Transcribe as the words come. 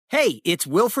Hey, it's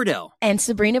Will Friedle. And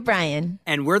Sabrina Bryan.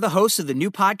 And we're the hosts of the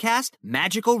new podcast,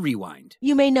 Magical Rewind.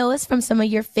 You may know us from some of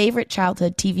your favorite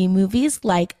childhood TV movies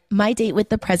like My Date with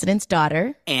the President's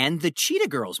Daughter and the Cheetah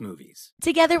Girls movies.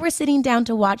 Together, we're sitting down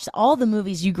to watch all the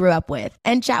movies you grew up with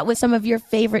and chat with some of your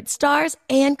favorite stars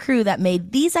and crew that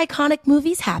made these iconic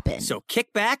movies happen. So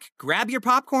kick back, grab your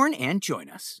popcorn, and join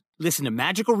us. Listen to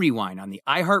Magical Rewind on the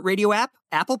iHeartRadio app,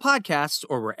 Apple Podcasts,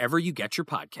 or wherever you get your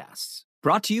podcasts.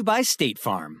 Brought to you by State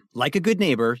Farm. Like a good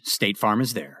neighbor, State Farm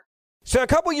is there. So a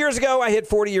couple years ago, I hit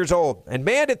 40 years old, and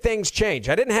man, did things change.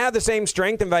 I didn't have the same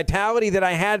strength and vitality that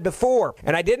I had before,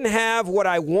 and I didn't have what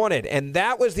I wanted, and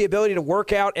that was the ability to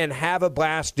work out and have a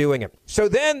blast doing it. So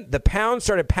then the pounds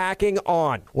started packing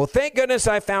on. Well, thank goodness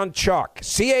I found Chalk,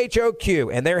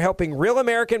 CHOQ, and they're helping real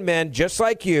American men just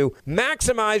like you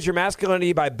maximize your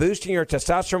masculinity by boosting your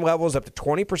testosterone levels up to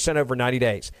 20% over 90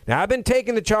 days. Now, I've been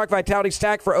taking the Chalk Vitality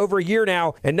Stack for over a year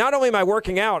now, and not only am I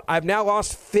working out, I've now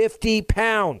lost 50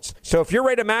 pounds. So if you're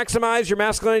ready to maximize your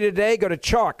masculinity today, go to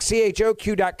Chalk,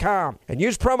 CHOQ.com, and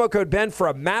use promo code BEN for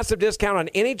a massive discount on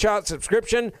any Chalk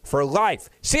subscription for life.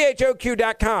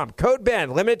 CHOQ.com, code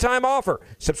BEN, limited time offer.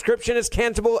 Subscription is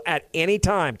cancelable at any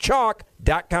time.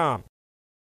 Chalk.com.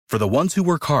 For the ones who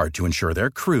work hard to ensure their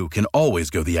crew can always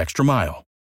go the extra mile,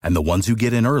 and the ones who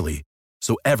get in early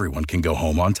so everyone can go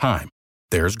home on time,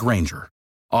 there's Grainger,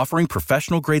 offering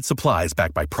professional-grade supplies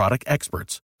backed by product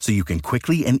experts so you can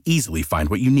quickly and easily find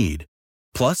what you need.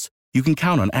 Plus, you can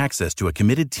count on access to a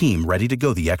committed team ready to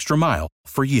go the extra mile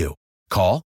for you.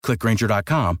 Call, click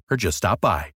Grainger.com, or just stop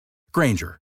by.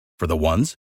 Grainger, for the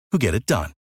ones who get it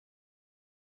done.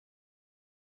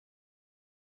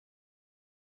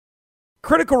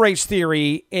 Critical race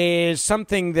theory is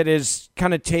something that is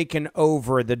kind of taken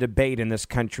over the debate in this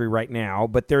country right now,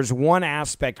 but there's one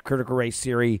aspect of critical race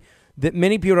theory that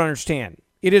many people don't understand.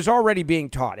 It is already being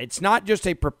taught. It's not just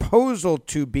a proposal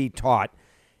to be taught.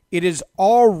 It is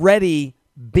already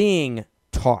being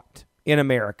taught in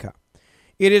America.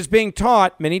 It is being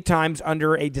taught many times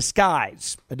under a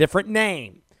disguise, a different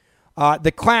name.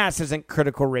 The class isn't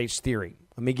critical race theory.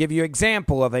 Let me give you an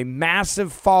example of a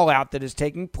massive fallout that is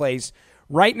taking place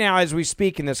right now as we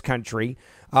speak in this country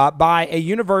by a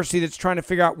university that's trying to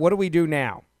figure out what do we do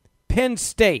now. Penn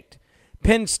State.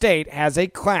 Penn State has a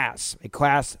class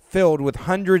filled with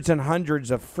hundreds and hundreds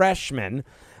of freshmen,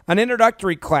 an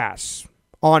introductory class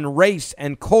on race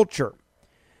and culture.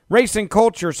 Race and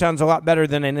culture sounds a lot better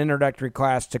than an introductory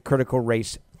class to critical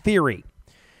race theory.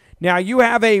 Now, you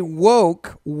have a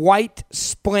woke,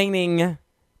 white-splaining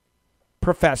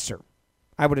professor,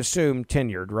 I would assume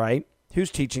tenured, right, who's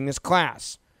teaching this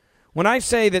class. When I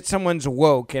say that someone's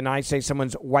woke and I say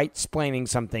someone's white-splaining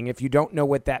something, if you don't know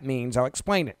what that means, I'll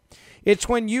explain it. It's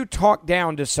when you talk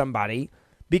down to somebody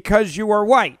because you are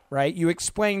white, right? You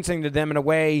explain something to them in a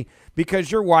way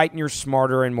because you're white and you're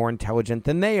smarter and more intelligent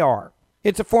than they are.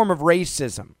 It's a form of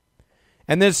racism.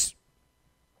 And this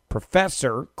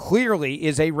professor clearly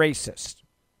is a racist.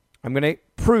 I'm going to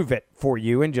prove it for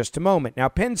you in just a moment. Now,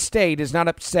 Penn State is not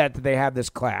upset that they have this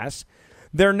class.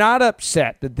 They're not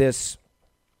upset that this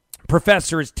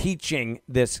professor is teaching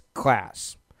this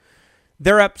class.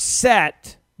 They're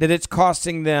upset that it's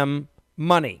costing them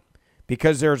money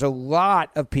because there's a lot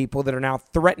of people that are now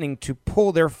threatening to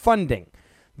pull their funding.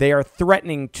 They are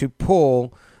threatening to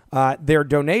pull their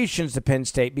donations to Penn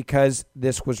State because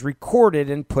this was recorded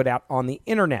and put out on the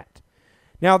internet.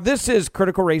 Now, this is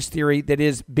critical race theory that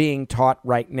is being taught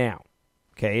right now.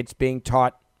 Okay, it's being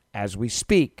taught as we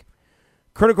speak.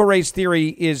 Critical race theory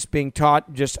is being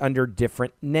taught just under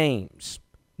different names.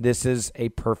 This is a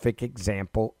perfect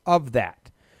example of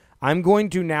that. I'm going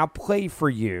to now play for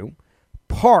you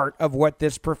part of what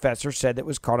this professor said that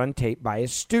was caught on tape by a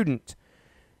student.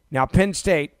 Now, Penn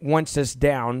State wants this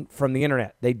down from the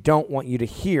internet. They don't want you to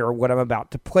hear what I'm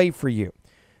about to play for you.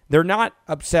 They're not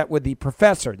upset with the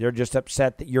professor. They're just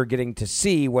upset that you're getting to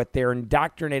see what they're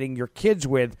indoctrinating your kids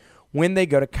with when they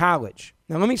go to college.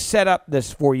 Now, let me set up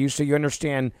this for you so you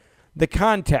understand the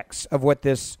context of what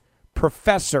this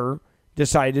professor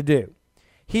decided to do.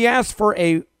 He asked for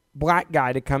a black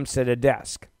guy to come sit at a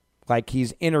desk, like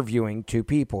he's interviewing two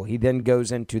people. He then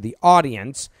goes into the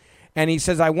audience, and he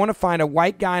says, I want to find a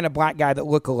white guy and a black guy that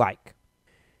look alike.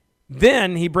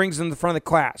 Then he brings them to the front of the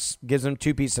class, gives them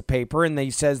two pieces of paper, and he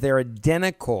says they're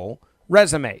identical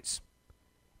resumes.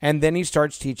 And then he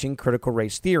starts teaching critical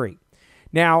race theory.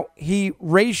 Now, he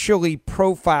racially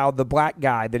profiled the black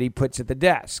guy that he puts at the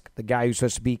desk, the guy who's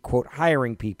supposed to be, quote,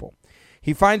 hiring people.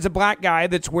 He finds a black guy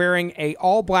that's wearing a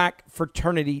all-black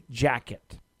fraternity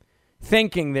jacket,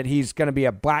 thinking that he's going to be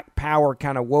a black power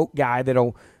kind of woke guy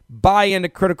that'll buy into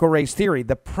critical race theory.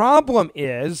 The problem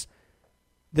is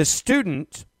The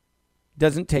student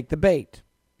doesn't take the bait.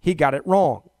 He got it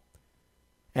wrong.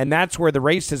 And that's where the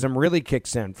racism really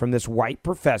kicks in, from this white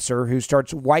professor who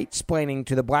starts white-splaining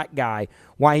to the black guy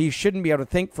why he shouldn't be able to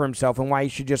think for himself and why he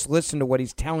should just listen to what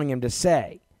he's telling him to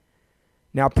say.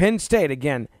 Now, Penn State,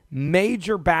 again,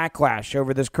 major backlash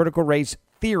over this critical race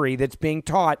theory that's being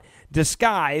taught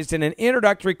disguised in an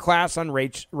introductory class on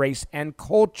race and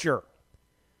culture.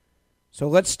 So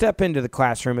let's step into the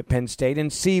classroom at Penn State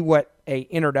and see what an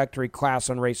introductory class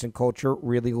on race and culture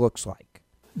really looks like.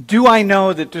 Do I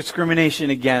know that discrimination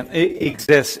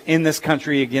exists in this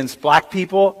country against black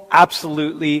people?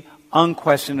 Absolutely,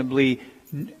 unquestionably,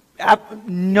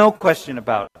 no question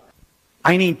about it.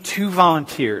 I need 2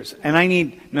 volunteers, and I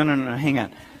need, hang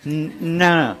on.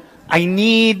 No. I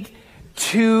need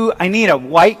a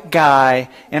white guy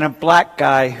and a black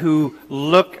guy who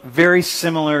look very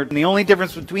similar. And the only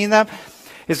difference between them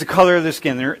is the color of their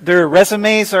skin. Their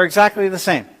resumes are exactly the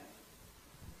same.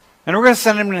 And we're going to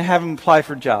send them and have them apply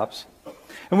for jobs.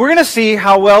 And we're going to see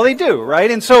how well they do, right?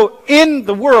 And so in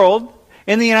the world,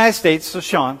 in the United States, so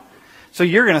Sean, so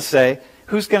you're going to say,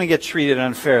 who's going to get treated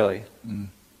unfairly?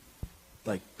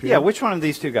 Yeah, which one of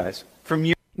these 2 guys? From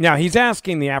you? Now, he's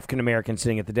asking the African-American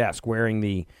sitting at the desk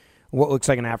wearing what looks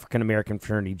like an African-American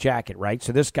fraternity jacket, right?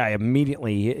 So this guy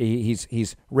immediately,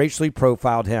 he's racially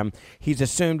profiled him. He's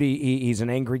assumed he's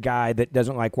an angry guy that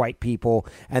doesn't like white people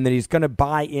and that he's going to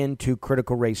buy into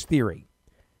critical race theory.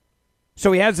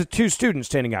 So he has the 2 students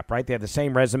standing up, right? They have the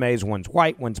same resumes. One's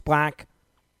white, one's black.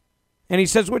 And he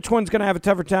says, which one's going to have a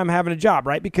tougher time having a job,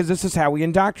 right? Because this is how we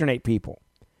indoctrinate people,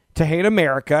 to hate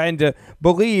America and to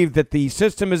believe that the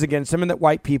system is against them and that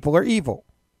white people are evil.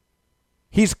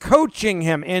 He's coaching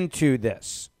him into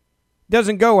this.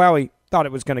 Doesn't go how he thought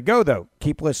it was going to go, though.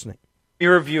 Keep listening.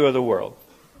 Your view of the world.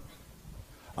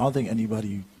 I don't think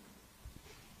anybody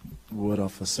would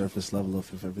off a surface level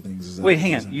if everything's... Wait,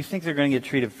 hang on. You think they're going to get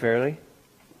treated fairly?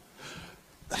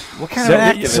 What kind of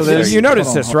an activist are you? You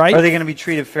notice this, right? Are they going to be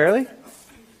treated fairly?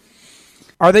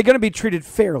 Are they going to be treated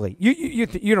fairly? You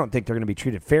don't think they're going to be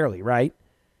treated fairly, right?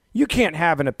 You can't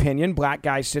have an opinion, black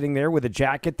guy sitting there with a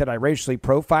jacket that I racially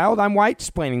profiled. I'm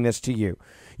white-splaining this to you.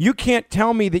 You can't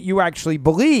tell me that you actually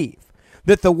believe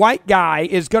that the white guy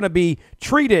is going to be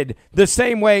treated the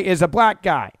same way as a black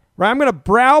guy, right? I'm going to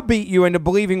browbeat you into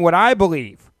believing what I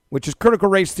believe, which is critical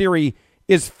race theory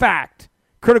is fact.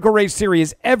 Critical race theory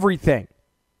is everything.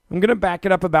 I'm going to back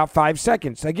it up about 5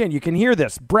 seconds. Again, you can hear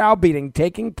this browbeating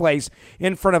taking place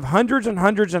in front of hundreds and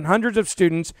hundreds and hundreds of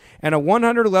students and a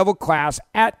 100-level class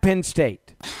at Penn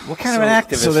State. What kind of an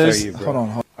activist are you, bro? Hold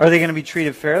on. Are they going to be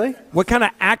treated fairly? What kind of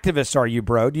activist are you,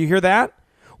 bro? Do you hear that?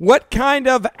 What kind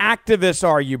of activist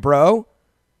are you, bro?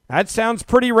 That sounds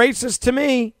pretty racist to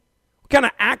me. What kind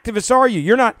of activist are you?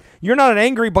 You're not an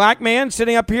angry black man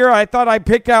sitting up here. I thought I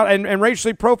picked out and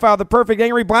racially profiled the perfect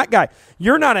angry black guy.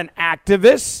 You're not an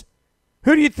activist.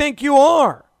 Who do you think you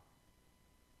are?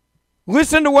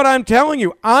 Listen to what I'm telling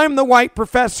you. I'm the white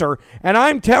professor, and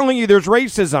I'm telling you there's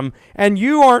racism, and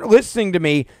you aren't listening to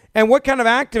me. And what kind of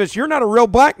activist? You're not a real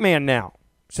black man now,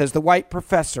 says the white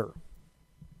professor.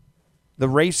 The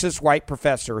racist white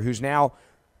professor who's now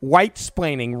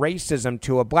white-splaining racism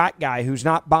to a black guy who's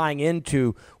not buying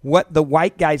into what the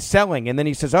white guy's selling. And then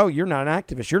he says, oh, you're not an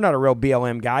activist. You're not a real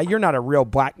BLM guy. You're not a real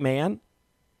black man.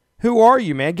 Who are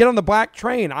you, man? Get on the black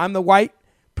train. I'm the white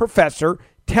professor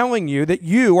telling you that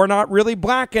you are not really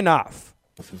black enough.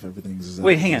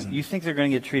 Wait, hang on. You think they're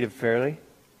going to get treated fairly?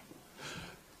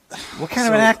 What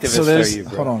kind of an activist are you,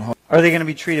 bro? Hold on. Are they going to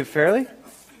be treated fairly?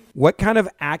 What kind of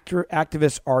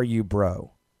activist are you, bro?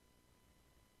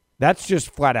 That's just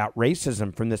flat out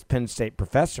racism from this Penn State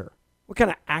professor. What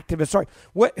kind of activist are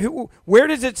you? Where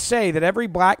does it say that every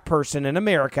black person in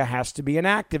America has to be an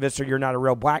activist or you're not a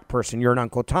real black person? You're an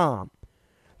Uncle Tom.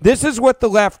 This is what the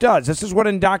left does. This is what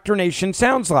indoctrination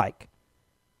sounds like.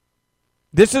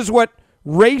 This is what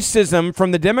racism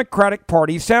from the Democratic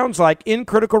Party sounds like in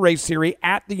critical race theory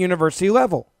at the university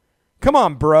level. Come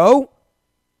on, bro.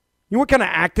 What kind of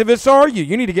activists are you?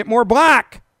 You need to get more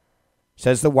black,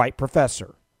 says the white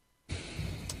professor.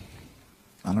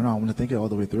 I don't know. I want to think it all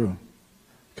the way through.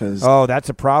 Oh, that's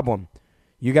a problem.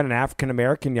 You got an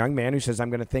African-American young man who says,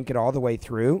 I'm going to think it all the way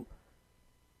through.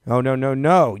 Oh,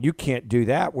 no. You can't do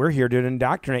that. We're here to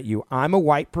indoctrinate you. I'm a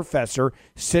white professor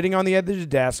sitting on the edge of the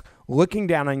desk, looking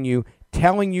down on you,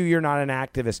 telling you you're not an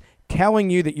activist,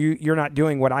 telling you that you're not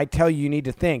doing what I tell you need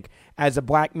to think as a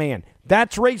black man.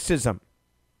 That's racism.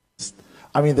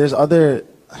 I mean, there's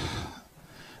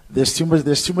too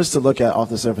much to look at off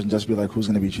the surface and just be like, who's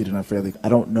going to be treated unfairly? I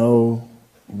don't know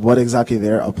what exactly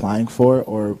they're applying for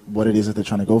or what it is that they're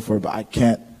trying to go for, but I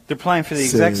can't They're applying for the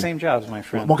exact same jobs, my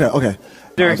friend. Okay.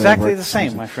 They're exactly the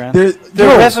same, my friend.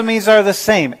 Their resumes are the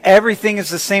same. Everything is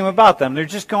the same about them. They're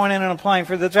just going in and applying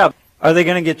for the job. Are they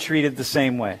going to get treated the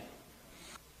same way?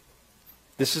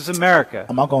 This is America.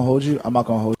 I'm not going to hold you.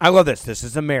 I love this. This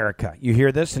is America. You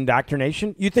hear this,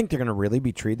 indoctrination? You think they're going to really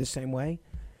be treated the same way?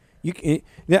 You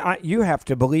have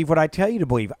to believe what I tell you to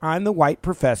believe. I'm the white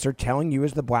professor telling you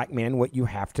as the black man what you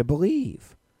have to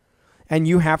believe. And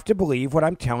you have to believe what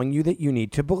I'm telling you that you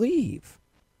need to believe.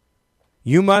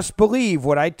 You must believe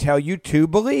what I tell you to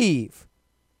believe.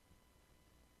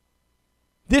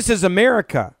 This is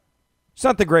America. It's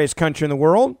not the greatest country in the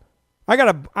world. I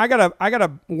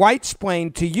gotta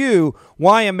white-splain to you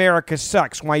why America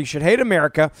sucks, why you should hate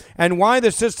America, and why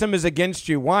the system is against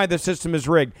you, why the system is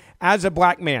rigged. As a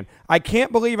black man, I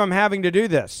can't believe I'm having to do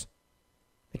this.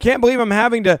 I can't believe I'm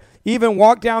having to even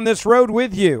walk down this road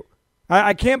with you.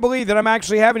 I can't believe that I'm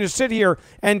actually having to sit here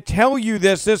and tell you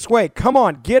this way. Come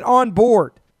on, get on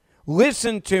board.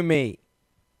 Listen to me.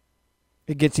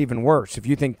 It gets even worse. If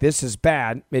you think this is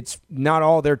bad, it's not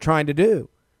all they're trying to do.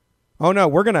 Oh no,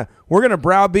 we're gonna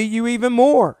browbeat you even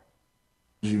more.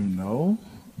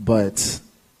 But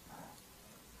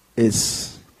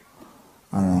it's,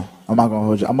 I don't know. I'm not gonna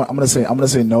hold you. I'm gonna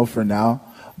say no for now.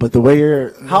 But the way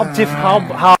you're how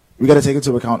we got to take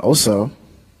into account also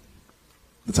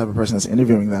the type of person that's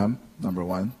interviewing them. Number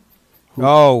one.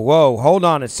 Whoa, hold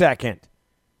on a second.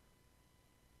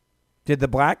 Did the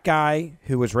black guy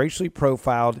who was racially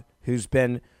profiled, who's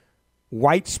been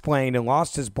white-splained and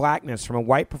lost his blackness from a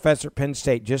white professor at Penn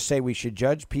State, just say we should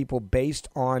judge people based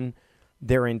on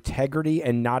their integrity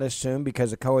and not assume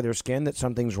because of the color of their skin that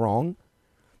something's wrong?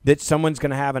 That someone's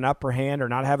going to have an upper hand or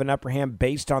not have an upper hand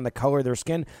based on the color of their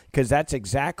skin? Because that's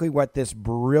exactly what this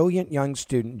brilliant young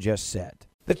student just said.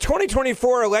 The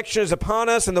 2024 election is upon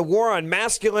us, and the war on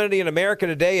masculinity in America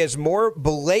today is more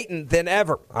blatant than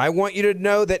ever. I want you to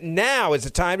know that now is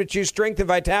the time to choose strength and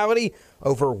vitality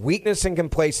over weakness and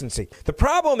complacency. The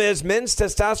problem is men's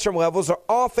testosterone levels are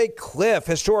off a cliff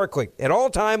historically, an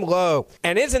all-time low.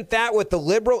 And isn't that what the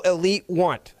liberal elite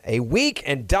want? A weak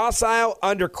and docile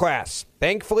underclass.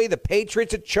 Thankfully, the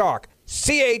patriots at Chalk,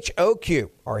 CHOQ,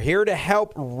 are here to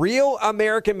help real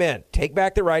American men take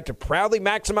back the right to proudly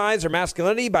maximize their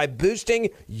masculinity by boosting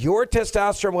your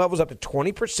testosterone levels up to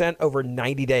 20% over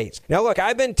 90 days. Now, look,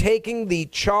 I've been taking the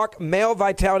Chalk Male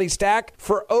Vitality Stack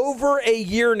for over a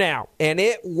year now, and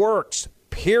it works.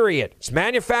 Period. It's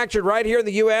manufactured right here in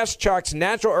the U.S. Chalk's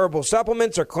natural herbal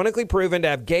supplements are clinically proven to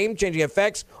have game-changing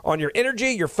effects on your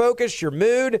energy, your focus, your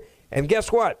mood. And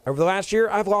guess what? Over the last year,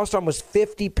 I've lost almost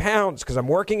 50 pounds because I'm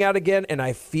working out again, and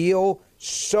I feel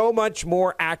so much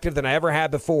more active than I ever had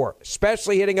before,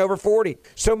 especially hitting over 40.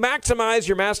 So maximize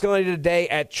your masculinity today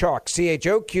at Chalk,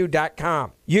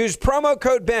 CHOQ.com. Use promo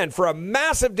code BEN for a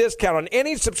massive discount on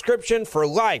any subscription for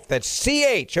life. That's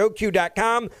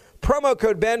CHOQ.com. Promo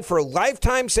code BEN for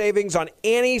lifetime savings on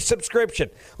any subscription.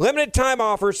 Limited time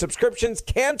offer. Subscriptions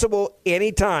cancelable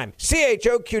anytime.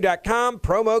 CHOQ.com.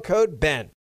 Promo code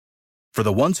BEN. For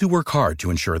the ones who work hard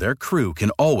to ensure their crew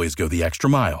can always go the extra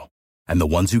mile, and the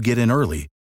ones who get in early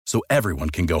so everyone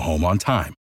can go home on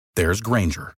time, there's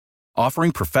Grainger,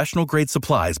 offering professional-grade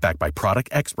supplies backed by product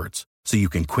experts so you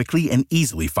can quickly and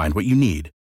easily find what you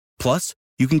need. Plus,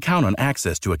 you can count on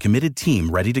access to a committed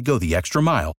team ready to go the extra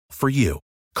mile for you.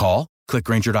 Call, click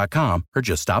Grainger.com, or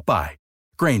just stop by.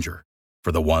 Grainger,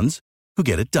 for the ones who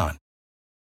get it done.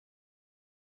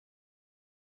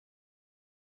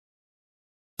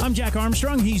 I'm Jack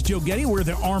Armstrong. He's Joe Getty. We're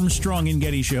the Armstrong and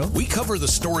Getty Show. We cover the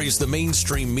stories the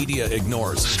mainstream media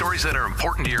ignores. Stories that are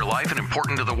important to your life and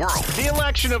important to the world. The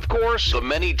election, of course. The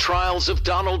many trials of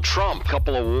Donald Trump.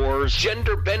 Couple of wars.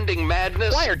 Gender-bending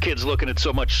madness. Why are kids looking at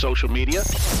so much social media?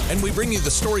 And we bring you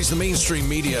the stories the mainstream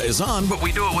media is on, but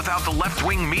we do it without the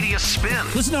left-wing media spin.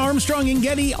 Listen to Armstrong and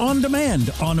Getty on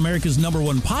demand on America's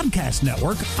 #1 podcast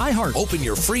network, iHeart. Open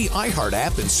your free iHeart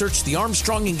app and search the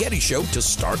Armstrong and Getty Show to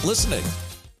start listening.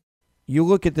 You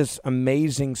look at this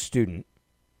amazing student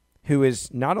who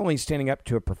is not only standing up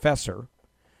to a professor,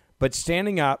 but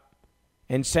standing up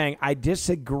and saying, I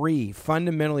disagree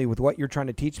fundamentally with what you're trying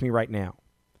to teach me right now.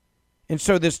 And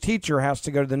so this teacher has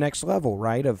to go to the next level,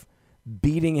 right, of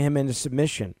beating him into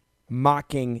submission,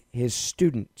 mocking his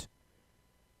student.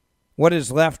 What is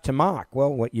left to mock?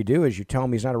 Well, what you do is you tell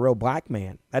him he's not a real black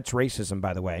man. That's racism,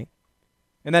 by the way.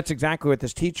 And that's exactly what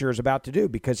this teacher is about to do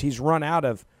because he's run out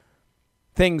of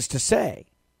things to say,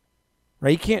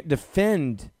 right? He can't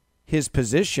defend his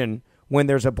position when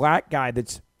there's a black guy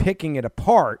that's picking it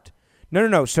apart.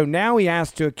 No. So now he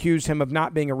has to accuse him of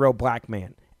not being a real black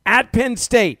man. At Penn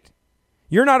State,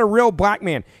 You're not a real black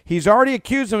man. He's already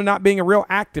accused him of not being a real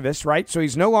activist, right? So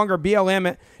he's no longer a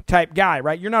BLM type guy,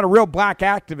 right? You're not a real black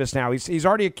activist now. He's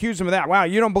already accused him of that. Wow,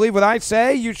 you don't believe what I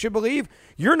say? You should believe?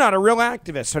 You're not a real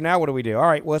activist. So now what do? All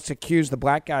right, well, let's accuse the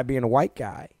black guy of being a white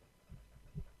guy.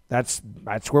 That's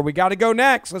where we got to go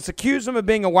next. Let's accuse him of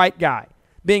being a white guy,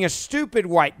 being a stupid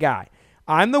white guy.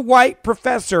 I'm the white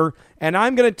professor, and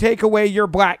I'm going to take away your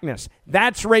blackness.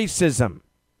 That's racism.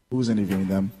 Who's interviewing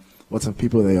them? What type of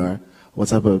people they are? What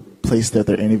type of place that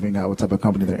they're interviewing at? What type of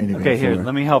company they're interviewing Okay, here, for?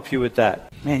 let me help you with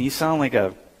that. Man, you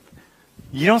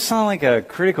don't sound like a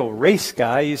critical race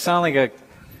guy. You sound like a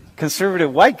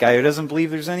conservative white guy who doesn't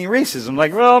believe there's any racism.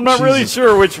 Like, well, I'm not really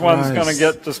sure which one's going to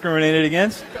get discriminated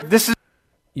against. This is...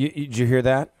 Did you hear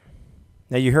that?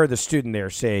 Now, you heard the student there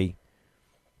say,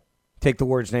 take the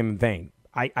Lord's name in vain.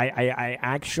 I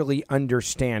actually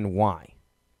understand why.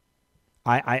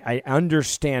 I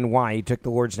understand why he took the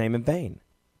Lord's name in vain.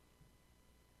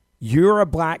 You're a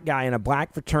black guy in a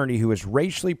black fraternity who is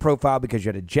racially profiled because you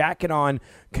had a jacket on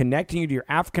connecting you to your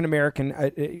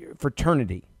African-American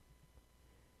fraternity.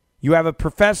 You have a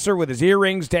professor with his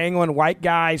earrings dangling, white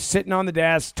guy sitting on the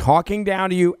desk talking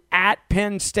down to you at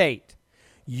Penn State.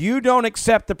 You don't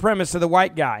accept the premise of the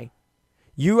white guy.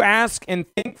 You ask and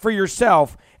think for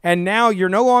yourself, and now you're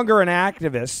no longer an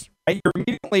activist. Right? You're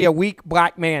immediately a weak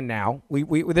black man now.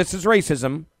 This is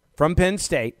racism from Penn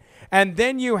State. And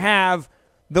then you have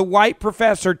the white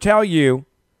professor tell you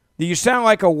that you sound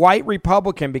like a white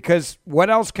Republican because what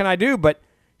else can I do but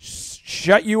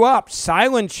shut you up,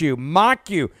 silence you, mock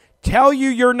you, tell you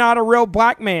you're not a real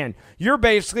black man. You're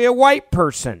basically a white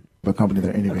person. The company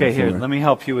they're interviewing Okay, here, for. let me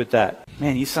help you with that.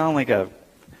 Man, you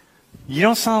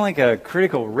don't sound like a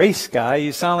critical race guy.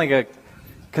 You sound like a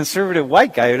conservative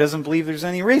white guy who doesn't believe there's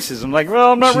any racism. Like,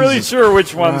 well, I'm not really sure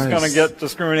which one's going to get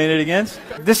discriminated against.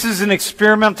 This is an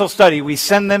experimental study. We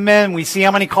send them in. We see how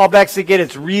many callbacks they get.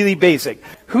 It's really basic.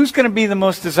 Who's going to be the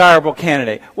most desirable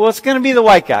candidate? Well, it's going to be the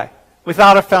white guy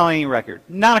without a felony record.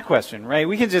 Not a question, right?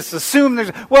 We can just assume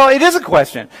well, it is a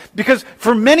question. Because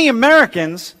for many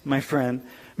Americans, my friend,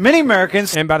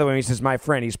 and by the way, when he says my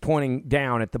friend, he's pointing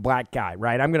down at the black guy,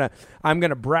 right? I'm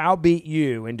gonna browbeat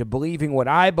you into believing what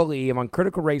I believe on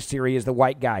critical race theory is the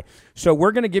white guy. So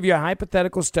we're gonna give you a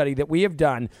hypothetical study that we have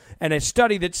done, and a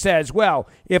study that says, well,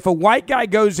 if a white guy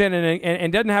goes in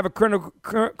and doesn't have a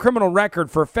criminal record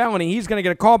for a felony, he's gonna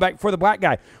get a callback for the black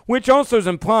guy, which also is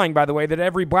implying, by the way, that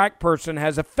every black person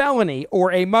has a felony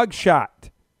or a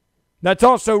mugshot. That's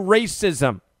also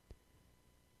racism.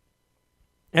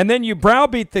 And then you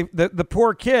browbeat the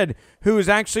poor kid who is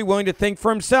actually willing to think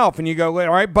for himself. And you go, all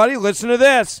right, buddy, listen to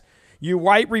this. You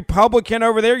white Republican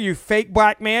over there, you fake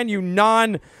black man, you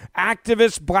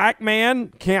non-activist black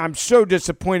man. I'm so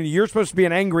disappointed. You're supposed to be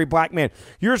an angry black man.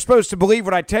 You're supposed to believe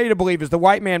what I tell you to believe is the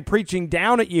white man preaching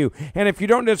down at you. And if you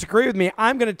don't disagree with me,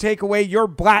 I'm going to take away your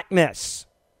blackness.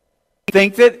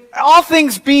 Think that all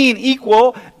things being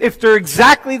equal, if they're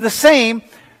exactly the same,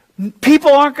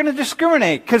 people aren't going to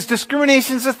discriminate because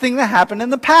discrimination is a thing that happened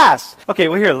in the past. Okay,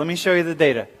 well, here, let me show you the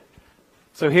data.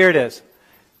 So here it is.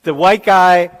 The white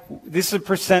guy, this is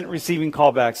percent receiving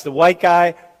callbacks. The white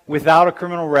guy without a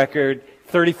criminal record,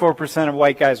 34% of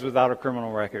white guys without a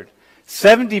criminal record.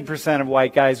 70% of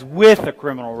white guys with a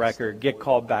criminal record get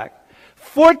called back.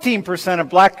 14% of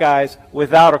black guys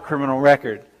without a criminal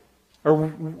record,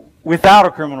 or without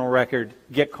a criminal record,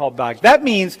 get called back. That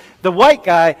means the white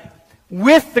guy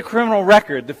with the criminal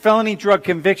record, the felony drug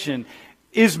conviction,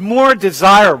 is more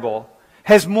desirable,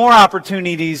 has more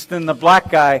opportunities than the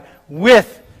black guy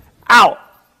without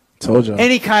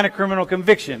any kind of criminal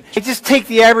conviction. I just take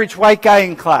the average white guy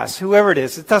in class, whoever it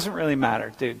is. It doesn't really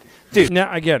matter, dude.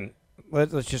 Now, again,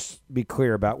 let's just be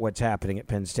clear about what's happening at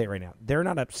Penn State right now. They're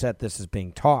not upset this is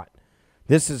being taught.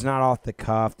 This is not off the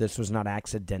cuff. This was not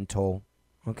accidental,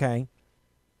 okay?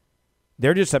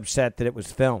 They're just upset that it was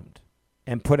filmed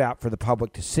and put out for the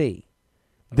public to see.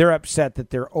 They're upset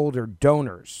that their older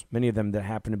donors, many of them that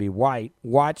happen to be white,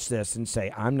 watch this and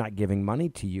say, I'm not giving money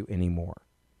to you anymore.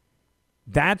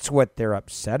 That's what they're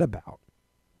upset about.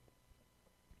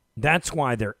 That's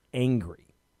why they're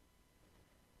angry.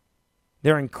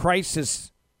 They're in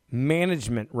crisis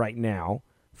management right now,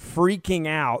 freaking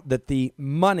out that the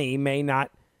money may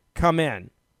not come in.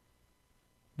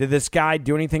 Did this guy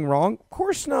do anything wrong? Of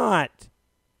course not.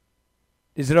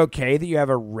 Is it okay that you have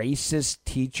a racist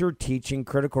teacher teaching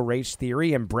critical race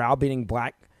theory and browbeating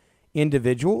black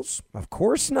individuals? Of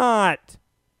course not.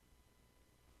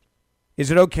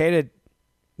 Is it okay to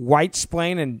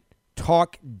white-splain and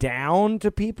talk down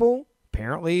to people?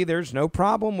 Apparently, there's no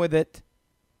problem with it.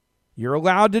 You're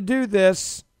allowed to do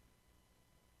this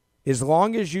as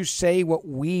long as you say what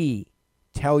we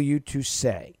tell you to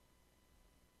say.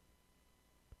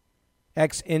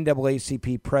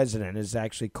 Ex-NAACP president has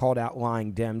actually called out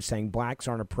lying Dems, saying blacks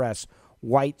aren't oppressed,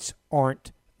 whites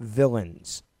aren't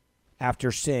villains,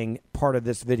 after seeing part of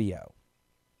this video.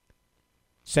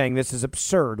 Saying this is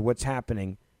absurd, what's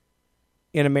happening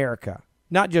in America.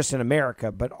 Not just in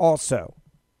America, but also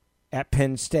at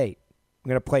Penn State. I'm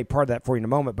going to play part of that for you in a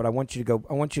moment, but I want you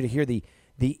to hear the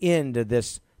end of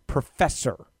this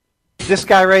professor. This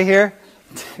guy right here,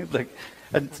 look,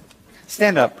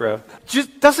 stand up, bro.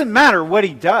 Just doesn't matter what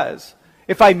he does.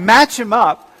 If I match him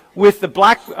up with a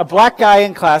black guy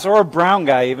in class, or a brown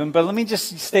guy even, but let me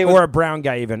just stay with... Or a brown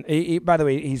guy even. By the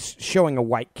way, he's showing a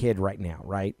white kid right now,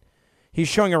 right? He's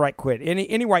showing a white kid.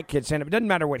 Any white kid stand up. It doesn't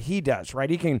matter what he does, right?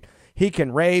 He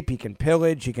can rape, he can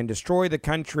pillage, he can destroy the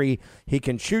country, he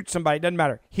can shoot somebody. It doesn't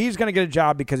matter. He's going to get a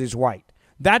job because he's white.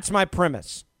 That's my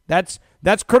premise. That's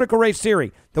critical race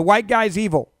theory. The white guy's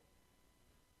evil.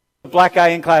 The black guy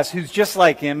in class who's just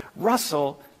like him.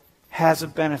 Russell has a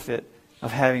benefit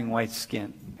of having white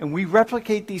skin. And we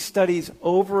replicate these studies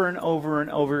over and over and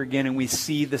over again, and we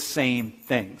see the same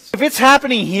things. If it's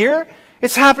happening here,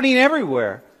 it's happening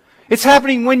everywhere. It's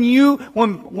happening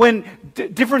when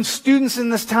different students in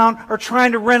this town are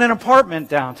trying to rent an apartment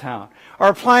downtown, are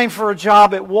applying for a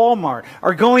job at Walmart,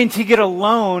 are going to get a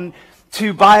loan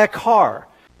to buy a car.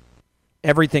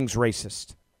 Everything's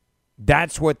racist.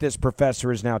 That's what this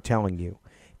professor is now telling you.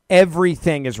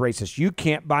 Everything is racist. You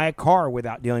can't buy a car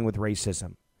without dealing with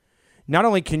racism. Not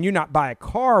only can you not buy a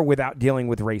car without dealing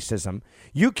with racism,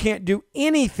 you can't do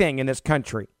anything in this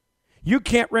country. You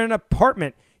can't rent an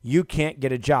apartment. You can't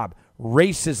get a job.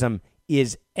 Racism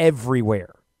is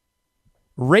everywhere.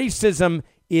 Racism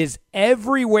is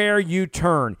everywhere you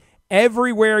turn,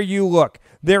 everywhere you look.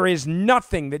 There is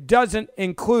nothing that doesn't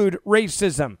include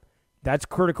racism. That's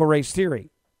critical race theory.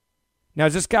 Now,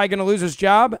 is this guy going to lose his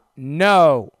job?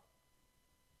 No.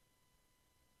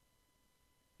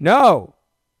 No.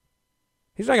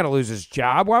 He's not going to lose his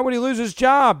job. Why would he lose his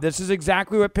job? This is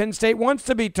exactly what Penn State wants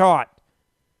to be taught.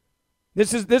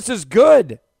 This is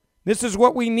good. This is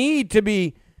what we need to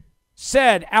be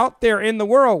said out there in the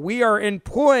world. We are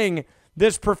employing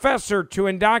this professor to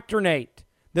indoctrinate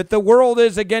that the world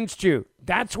is against you.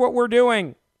 That's what we're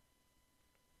doing.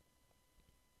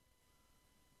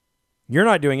 You're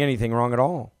not doing anything wrong at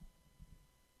all.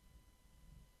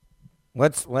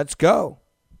 Let's go.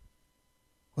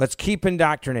 Let's keep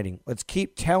indoctrinating. Let's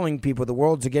keep telling people the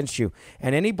world's against you.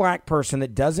 And any black person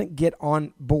that doesn't get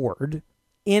on board,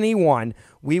 anyone,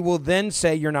 we will then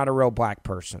say you're not a real black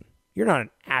person. You're not an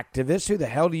activist. Who the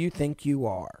hell do you think you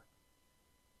are?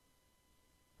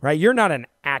 Right? You're not an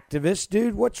activist,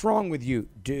 dude. What's wrong with you,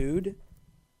 dude?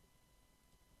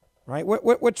 Right?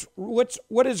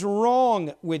 What is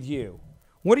wrong with you?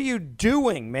 What are you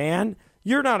doing, man?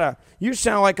 You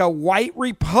sound like a white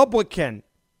Republican.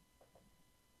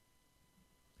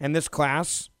 And this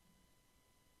class,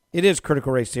 it is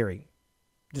critical race theory,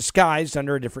 disguised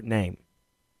under a different name.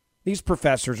 These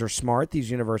professors are smart. These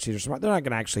universities are smart. They're not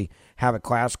going to actually have a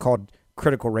class called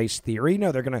critical race theory.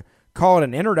 No, they're going to call it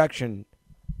an introduction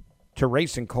to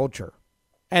race and culture.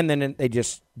 And then they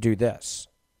just do this.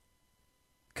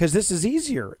 Because this is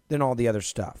easier than all the other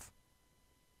stuff.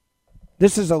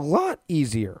 This is a lot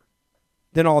easier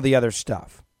than all the other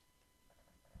stuff.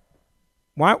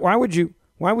 Why would you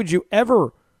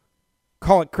ever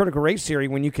call it critical race theory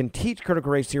when you can teach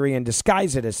critical race theory and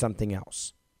disguise it as something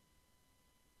else?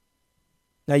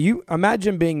 Now, you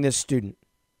imagine being this student.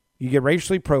 You get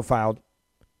racially profiled.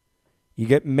 You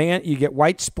get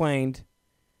white-splained.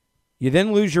 You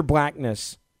then lose your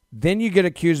blackness. Then you get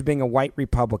accused of being a white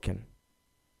Republican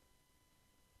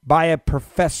by a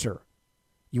professor.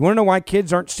 You want to know why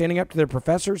kids aren't standing up to their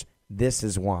professors? This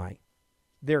is why.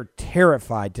 They're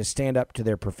terrified to stand up to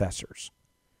their professors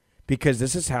because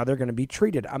this is how they're going to be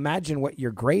treated. Imagine what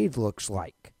your grade looks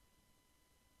like.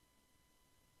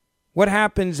 What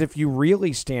happens if you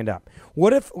really stand up?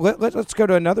 What if, let's go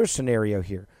to another scenario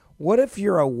here. What if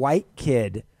you're a white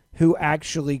kid who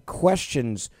actually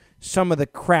questions some of the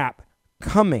crap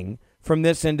coming from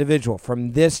this individual,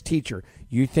 from this teacher?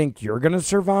 You think you're going to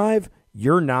survive?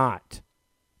 You're not.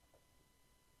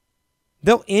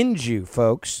 They'll end you,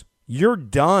 folks. You're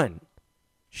done.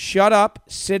 Shut up,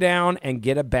 sit down, and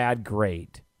get a bad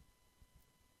grade.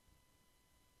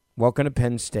 Welcome to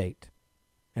Penn State.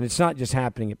 And it's not just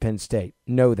happening at Penn State.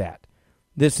 Know that.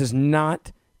 This is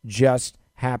not just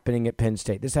happening at Penn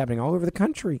State. This is happening all over the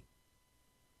country.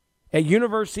 At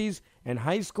universities and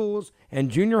high schools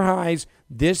and junior highs,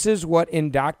 this is what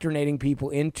indoctrinating people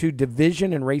into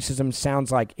division and racism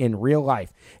sounds like in real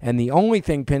life. And the only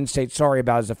thing Penn State's sorry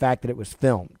about is the fact that it was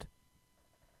filmed.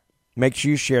 Make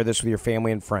sure you share this with your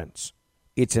family and friends.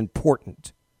 It's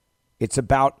important. It's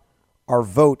about our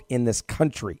vote in this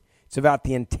country. It's about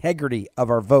the integrity of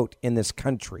our vote in this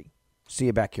country. See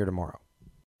you back here tomorrow.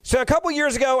 So a couple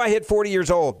years ago, I hit 40 years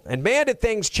old, and man, did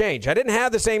things change. I didn't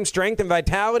have the same strength and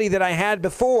vitality that I had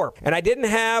before, and I didn't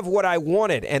have what I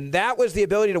wanted, and that was the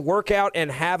ability to work out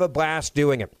and have a blast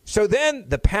doing it. So then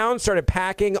the pounds started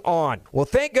packing on. Well,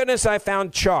 thank goodness I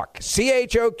found Chalk,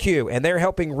 CHOQ, and they're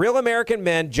helping real American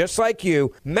men just like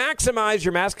you maximize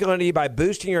your masculinity by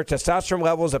boosting your testosterone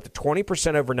levels up to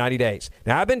 20% over 90 days.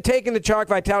 Now, I've been taking the Chalk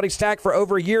Vitality Stack for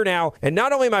over a year now, and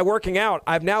not only am I working out,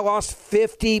 I've now lost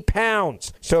 50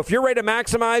 pounds. So if you're ready to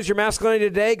maximize your masculinity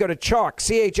today, go to Chalk,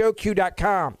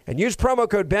 CHOQ.com, and use promo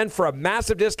code Ben for a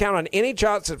massive discount on any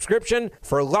Chalk subscription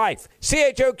for life.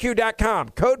 CHOQ.com,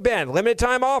 code Ben, limited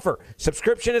time offer.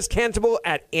 Subscription is cancelable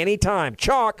at any time.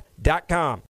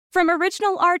 Chalk.com. From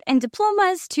original art and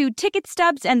diplomas to ticket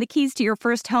stubs and the keys to your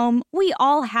first home, we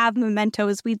all have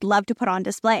mementos we'd love to put on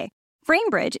display.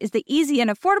 FrameBridge is the easy and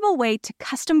affordable way to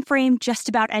custom frame just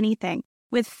about anything,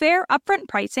 with fair upfront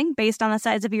pricing based on the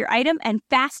size of your item and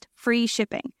fast, free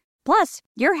shipping. Plus,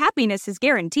 your happiness is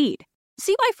guaranteed.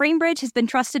 See why FrameBridge has been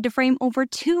trusted to frame over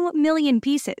 2 million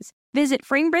pieces. Visit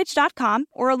framebridge.com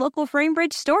or a local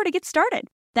FrameBridge store to get started.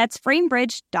 That's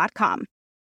framebridge.com.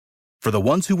 For the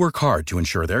ones who work hard to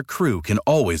ensure their crew can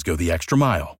always go the extra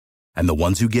mile, and the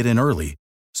ones who get in early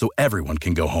so everyone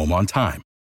can go home on time,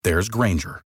 there's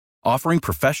Grainger, offering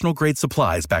professional-grade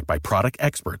supplies backed by product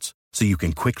experts, so you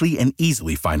can quickly and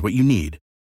easily find what you need.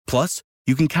 Plus,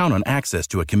 you can count on access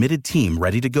to a committed team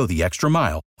ready to go the extra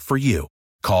mile for you.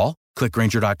 Call, click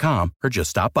Grainger.com, or just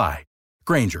stop by.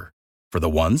 Grainger, for the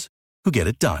ones who get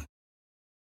it done.